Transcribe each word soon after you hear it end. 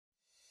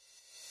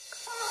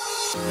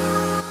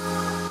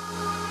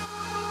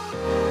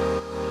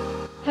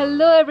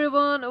Hello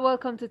everyone,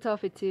 welcome to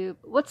ToffeeTube.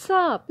 What's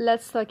up?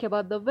 Let's talk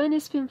about the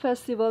Venice Film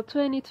Festival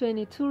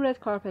 2022 red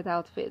carpet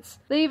outfits.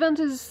 The event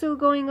is still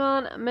going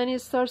on, many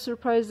stars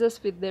surprised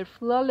us with their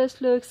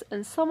flawless looks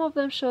and some of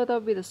them showed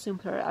up with a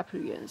simpler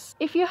appearance.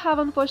 If you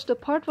haven't watched the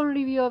part 1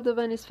 review of the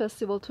Venice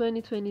Festival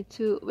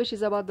 2022, which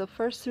is about the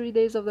first 3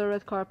 days of the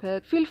red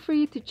carpet, feel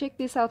free to check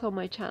this out on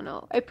my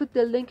channel. I put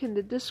the link in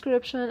the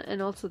description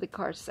and also the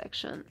cards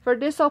section. For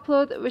this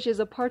upload, which is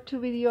a part 2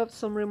 video of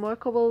some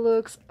remarkable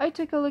looks, I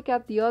took a look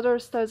at the other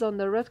styles on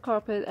the red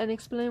carpet and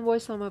explain why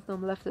some of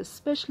them left a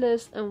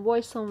speechless and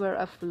why some were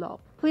a flop.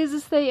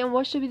 Please stay and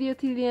watch the video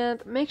till the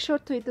end. Make sure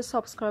to hit the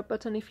subscribe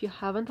button if you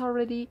haven't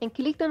already and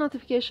click the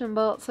notification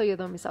bell so you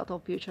don't miss out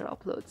on future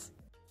uploads.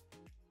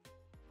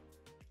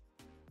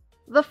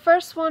 The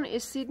first one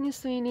is Sydney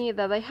Sweeney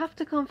that I have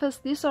to confess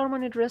this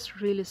Armani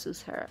dress really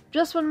suits her.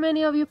 Just when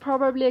many of you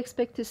probably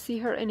expect to see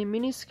her in a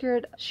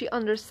miniskirt, she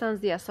understands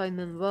the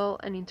assignment well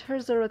and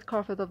enters the red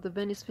carpet of the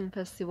Venice Film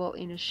Festival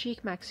in a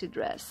chic maxi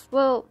dress.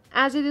 Well,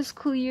 as it is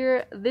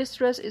clear, this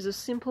dress is a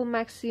simple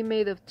maxi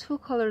made of 2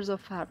 colors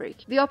of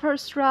fabric. The upper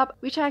strap,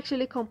 which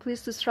actually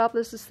completes the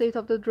strapless state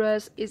of the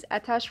dress, is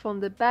attached from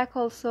the back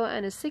also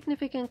and a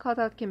significant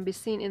cutout can be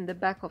seen in the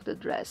back of the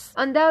dress.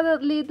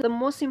 Undoubtedly, the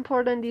most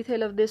important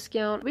detail of this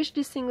gown, which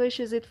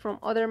distinguishes it from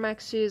other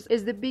maxis,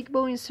 is the big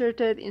bow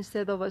inserted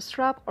instead of a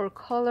strap or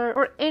collar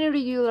or any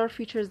regular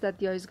features that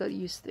the eyes got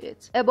used to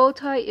it. A bow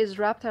tie is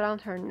wrapped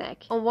around her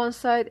neck. On one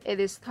side it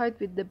is tied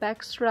with the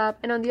back strap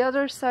and on the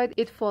other side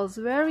it falls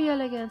very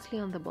elegantly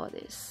on the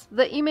bodice.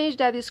 The image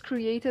that is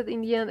created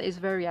in the end is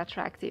very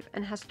attractive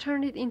and has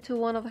turned it into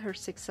one of her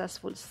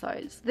successful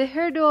styles. The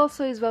hairdo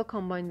also is well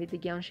combined with the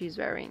gown she is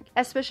wearing,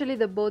 especially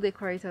the bow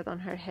decorated on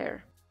her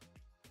hair.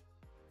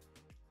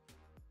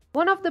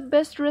 One of the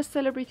best dressed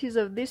celebrities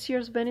of this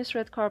year's Venice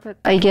red carpet,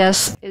 I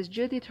guess, is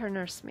Jodie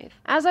Turner-Smith.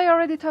 As I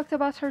already talked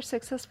about her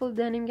successful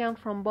denim gown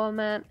from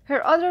Balmain,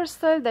 her other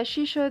style that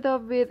she showed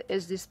up with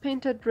is this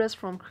painted dress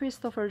from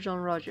Christopher John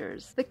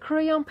Rogers. The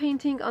crayon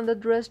painting on the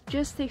dress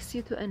just takes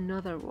you to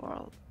another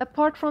world.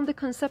 Apart from the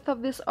concept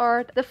of this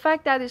art, the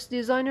fact that its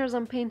designers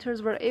and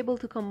painters were able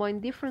to combine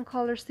different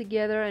colors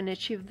together and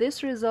achieve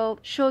this result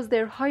shows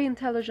their high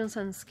intelligence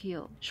and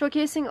skill.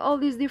 Showcasing all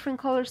these different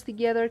colors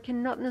together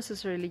cannot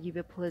necessarily give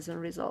a pleasant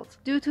result.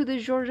 Due to the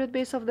georgette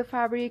base of the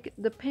fabric,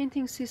 the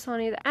painting sits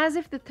on it as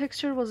if the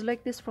texture was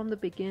like this from the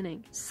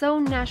beginning. So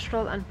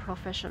natural and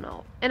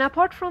professional. And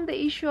apart from the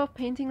issue of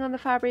painting on the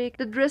fabric,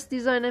 the dress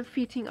design and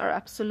fitting are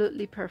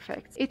absolutely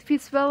perfect. It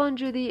fits well on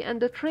Judy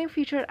and the train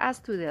feature adds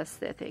to the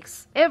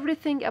aesthetics.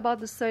 Everything about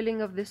the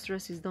styling of this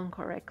dress is done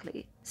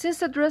correctly. Since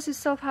the dress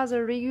itself has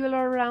a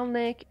regular round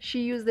neck,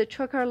 she used a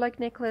choker-like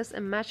necklace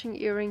and matching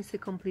earrings to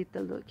complete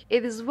the look.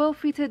 It is well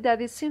fitted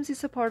that it seems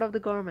it's a part of the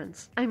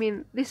garment. I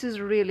mean, this is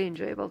really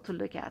enjoyable to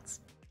look at.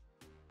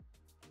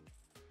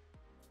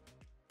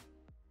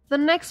 The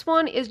next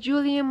one is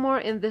Julianne Moore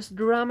in this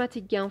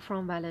dramatic gown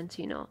from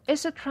Valentino.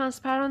 It's a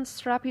transparent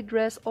strappy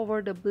dress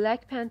over the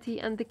black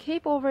panty and the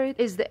cape over it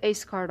is the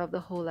ace card of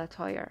the whole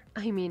attire.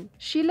 I mean,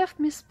 she left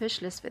me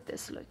speechless with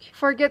this look.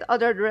 Forget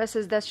other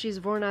dresses that she's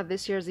worn at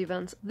this year's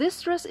event.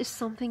 This dress is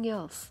something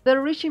else. The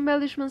rich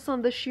embellishments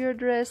on the sheer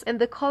dress and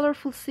the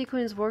colorful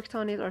sequins worked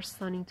on it are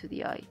stunning to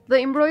the eye. The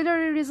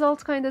embroidery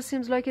result kinda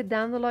seems like a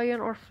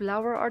dandelion or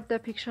flower art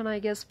depiction, I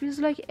guess. Feels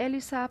like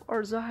Elisab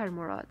or Zohar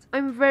Murad.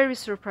 I'm very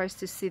surprised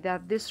to see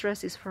that this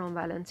dress is from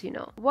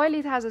Valentino. While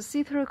it has a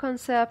see-through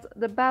concept,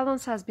 the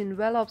balance has been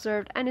well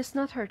observed and it's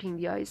not hurting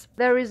the eyes.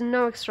 There is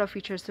no extra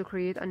features to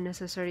create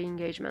unnecessary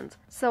engagement.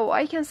 So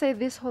I can say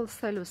this whole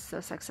style was so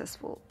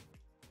successful.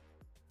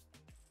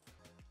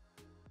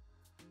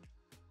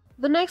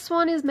 The next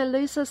one is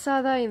Melissa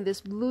Sada in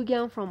this blue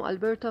gown from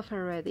Alberto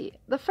Ferretti.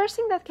 The first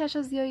thing that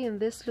catches the eye in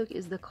this look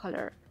is the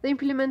color. The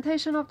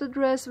implementation of the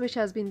dress, which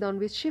has been done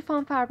with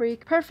chiffon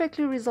fabric,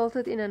 perfectly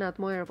resulted in an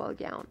admirable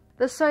gown.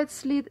 The side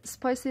slit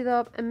spiced it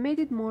up and made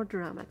it more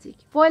dramatic.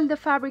 While the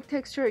fabric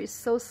texture is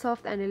so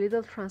soft and a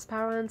little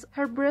transparent,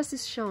 her breast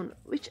is shown,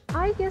 which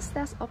I guess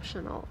that's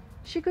optional.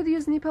 She could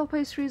use nipple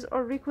pastries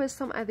or request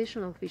some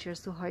additional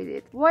features to hide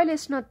it, while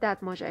it's not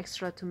that much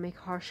extra to make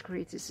harsh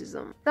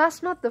criticism.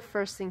 That's not the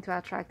first thing to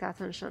attract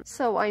attention,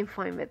 so I'm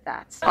fine with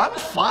that. I'm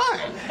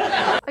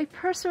fine! I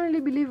personally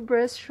believe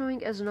breast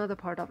showing is not a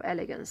part of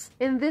elegance.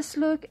 In this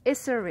look,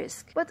 it's a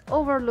risk, but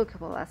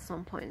overlookable at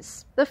some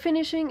points. The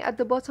finishing at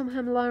the bottom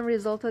hemline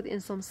resulted in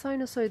some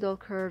sinusoidal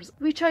curves,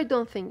 which I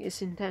don't think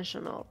is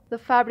intentional. The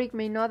fabric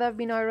may not have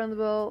been ironed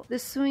well, the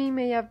sewing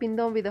may have been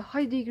done with a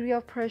high degree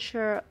of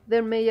pressure,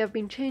 there may have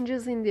been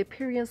changes in the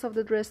appearance of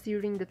the dress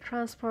during the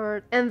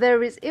transport, and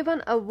there is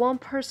even a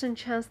 1%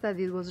 chance that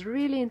it was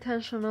really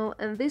intentional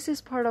and this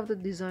is part of the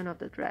design of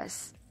the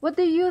dress. What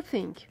do you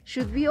think?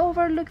 Should we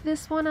overlook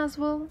this one as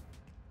well?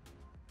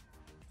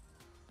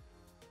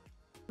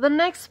 The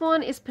next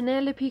one is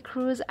Penelope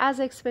Cruz as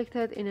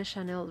expected in a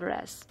Chanel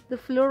dress. The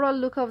floral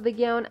look of the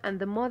gown and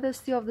the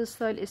modesty of the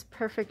style is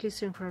perfectly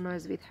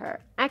synchronized with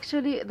her.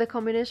 Actually, the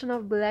combination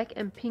of black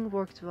and pink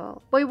worked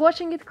well. By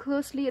watching it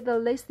closely, the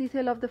lace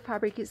detail of the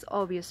fabric is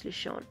obviously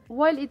shown,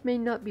 while it may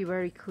not be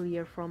very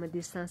clear from a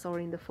distance or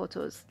in the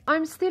photos.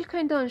 I'm still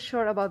kinda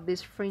unsure about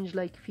these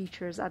fringe-like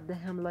features at the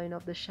hemline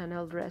of the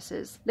Chanel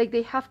dresses, like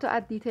they have to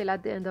add detail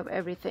at the end of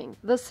everything.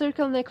 The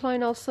circle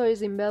neckline also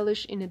is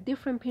embellished in a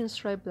different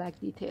pinstripe black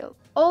detail.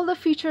 All the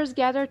features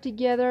gathered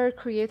together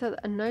created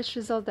a nice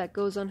result that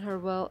goes on her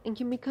well and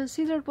can be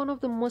considered one of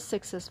the most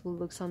successful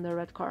looks on the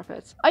red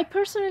carpet. I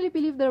personally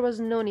believe there was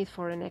no need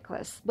for a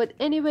necklace, but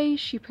anyway,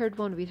 she paired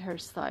one with her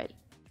style.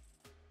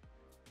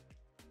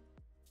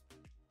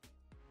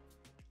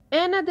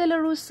 Anna Della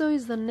Russo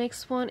is the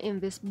next one in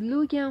this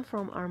blue gown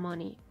from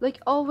Armani. Like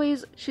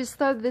always, she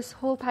styled this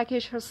whole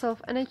package herself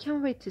and I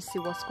can't wait to see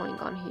what's going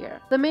on here.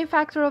 The main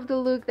factor of the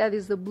look, that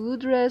is the blue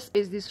dress,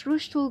 is this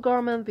ruche tulle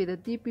garment with a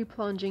deeply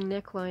plunging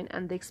neckline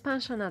and the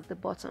expansion at the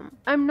bottom.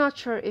 I'm not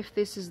sure if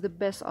this is the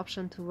best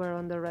option to wear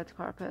on the red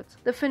carpet.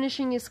 The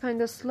finishing is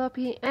kinda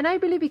sloppy and I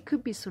believe it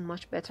could be so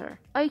much better.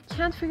 I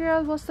can't figure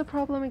out what's the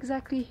problem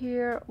exactly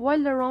here,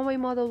 while the runway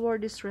model wore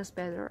this dress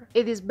better.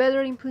 It is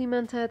better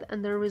implemented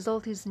and the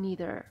result is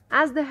neither.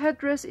 As the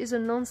headdress is a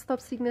non-stop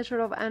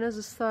signature of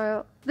Anna's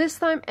style, this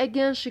time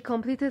again she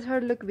completed her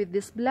look with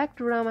this black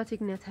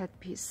dramatic net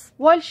headpiece.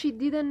 While she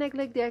didn't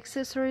neglect the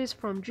accessories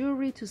from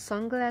jewelry to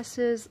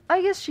sunglasses,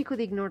 I guess she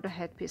could ignore the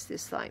headpiece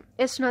this time.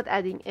 It's not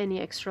adding any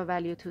extra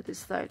value to the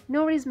style,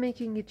 nor is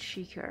making it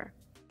chicer.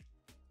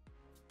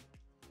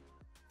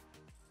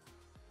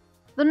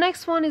 The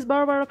next one is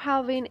Barbara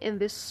Palvin in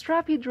this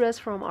strappy dress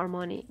from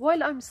Armani.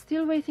 While I'm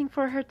still waiting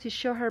for her to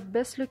show her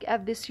best look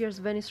at this year's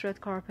Venice red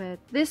carpet,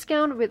 this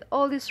gown with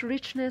all this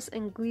richness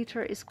and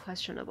glitter is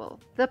questionable.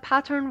 The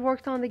pattern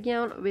worked on the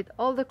gown with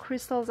all the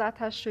crystals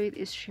attached to it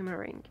is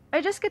shimmering.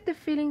 I just get the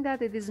feeling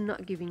that it is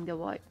not giving the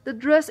vibe. The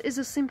dress is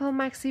a simple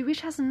maxi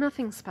which has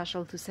nothing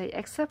special to say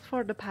except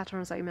for the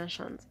patterns I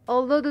mentioned.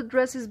 Although the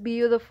dress is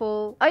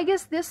beautiful, I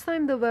guess this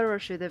time the wearer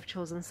should have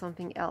chosen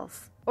something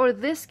else. Or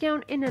this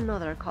gown in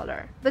another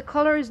color. The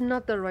color is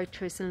not the right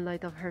choice in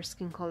light of her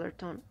skin color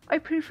tone. I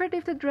preferred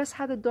if the dress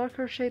had a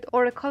darker shade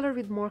or a color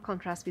with more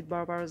contrast with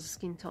Barbara's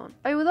skin tone.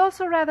 I would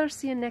also rather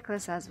see a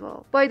necklace as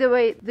well. By the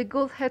way, the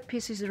gold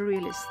headpiece is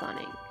really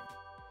stunning.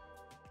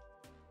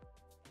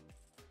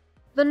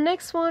 The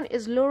next one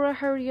is Laura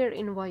Harrier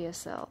in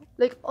YSL.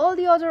 Like all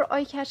the other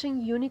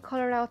eye-catching unique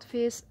color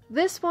outfits,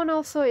 this one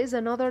also is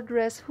another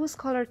dress whose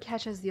color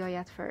catches the eye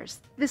at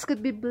first. This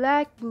could be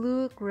black,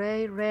 blue,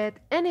 gray, red,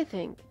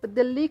 anything, but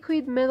the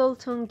liquid metal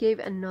tone gave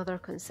another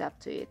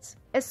concept to it.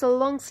 It's a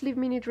long sleeve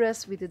mini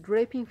dress with a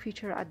draping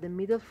feature at the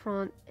middle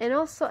front and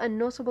also a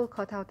notable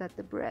cutout at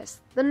the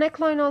breast. The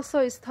neckline also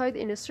is tied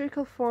in a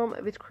circle form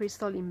with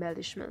crystal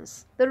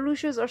embellishments. The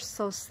ruches are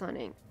so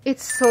stunning.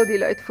 It's so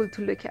delightful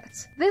to look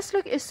at. This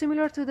look is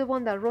similar to the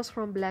one that Rose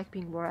from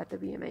Blackpink wore at the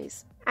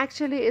VMAs.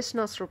 Actually, it's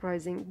not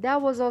surprising,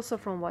 that was also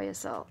from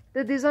YSL.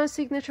 The design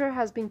signature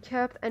has been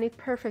kept and it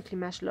perfectly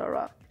matched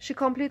Laura. She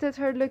completed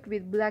her look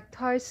with black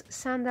tights,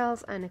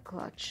 sandals and a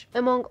clutch.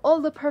 Among all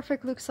the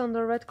perfect looks on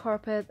the red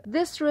carpet,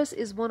 this dress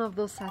is one of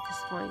those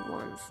satisfying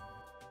ones.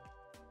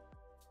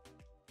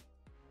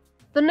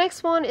 The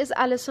next one is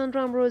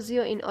Alessandra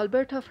Ambrosio in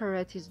Alberto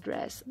Ferretti's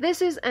dress.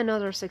 This is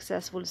another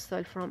successful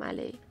style from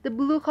LA. The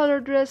blue color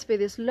dress with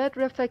its light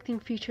reflecting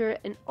feature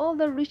and all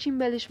the rich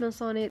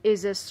embellishments on it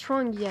is a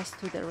strong yes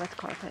to the red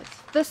carpet.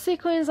 The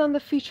sequins and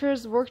the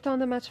features worked on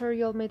the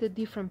material made a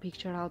different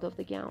picture out of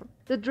the gown.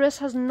 The dress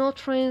has no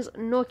trains,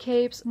 no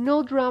capes,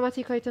 no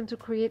dramatic item to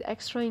create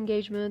extra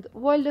engagement,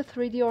 while the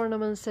 3D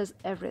ornament says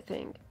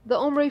everything. The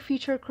ombre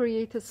feature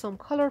created some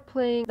color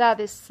playing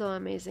that is so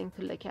amazing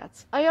to look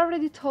at. I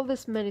already told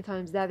this many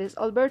times that is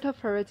Alberto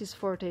Ferretti's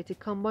forte to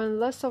combine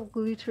lots of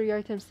glittery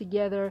items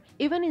together,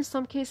 even in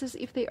some cases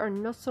if they are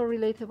not so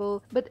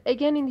relatable, but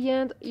again in the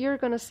end you're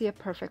gonna see a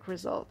perfect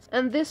result.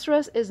 And this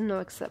dress is no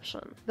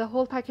exception. The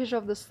whole package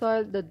of the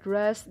style, the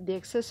dress, the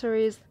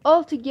accessories,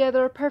 all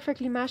together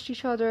perfectly matched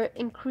each other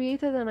and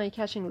created an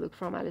eye-catching look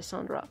from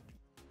Alessandra.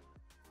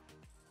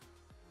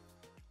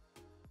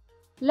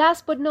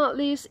 Last but not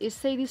least is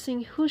Sadie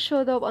Singh, who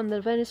showed up on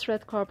the Venice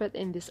red carpet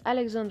in this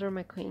Alexander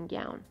McQueen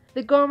gown.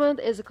 The garment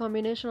is a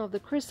combination of the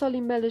crystal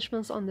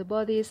embellishments on the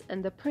bodice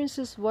and the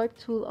princess white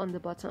tulle on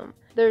the bottom.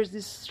 There is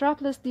this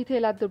strapless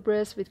detail at the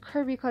breast with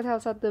curvy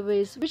cutouts at the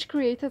waist, which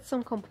created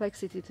some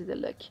complexity to the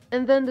look.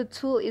 And then the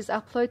tulle is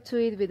applied to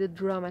it with a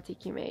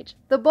dramatic image.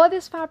 The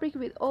bodice fabric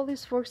with all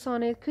these works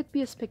on it could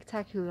be a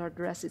spectacular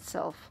dress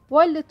itself,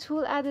 while the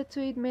tulle added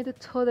to it made a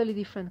totally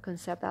different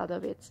concept out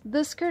of it.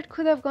 The skirt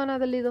could have gone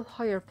at a little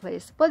higher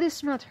place, but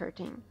it's not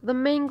hurting. The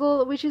main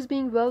goal, which is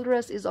being well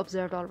dressed, is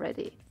observed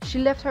already. She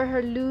left her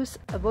hair loose,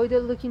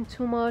 avoided looking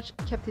too much,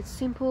 kept it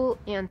simple,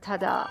 and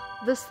tada!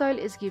 The style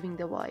is giving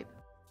the vibe.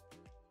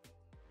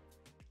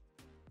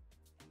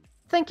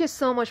 Thank you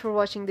so much for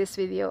watching this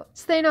video.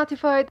 Stay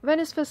notified,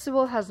 Venice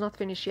Festival has not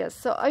finished yet,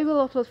 so I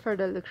will upload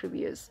further look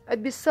reviews.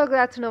 I'd be so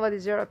glad to know what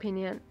is your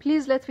opinion.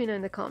 Please let me know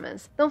in the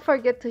comments. Don't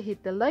forget to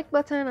hit the like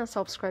button and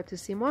subscribe to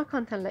see more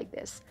content like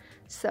this.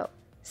 So,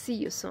 see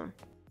you soon.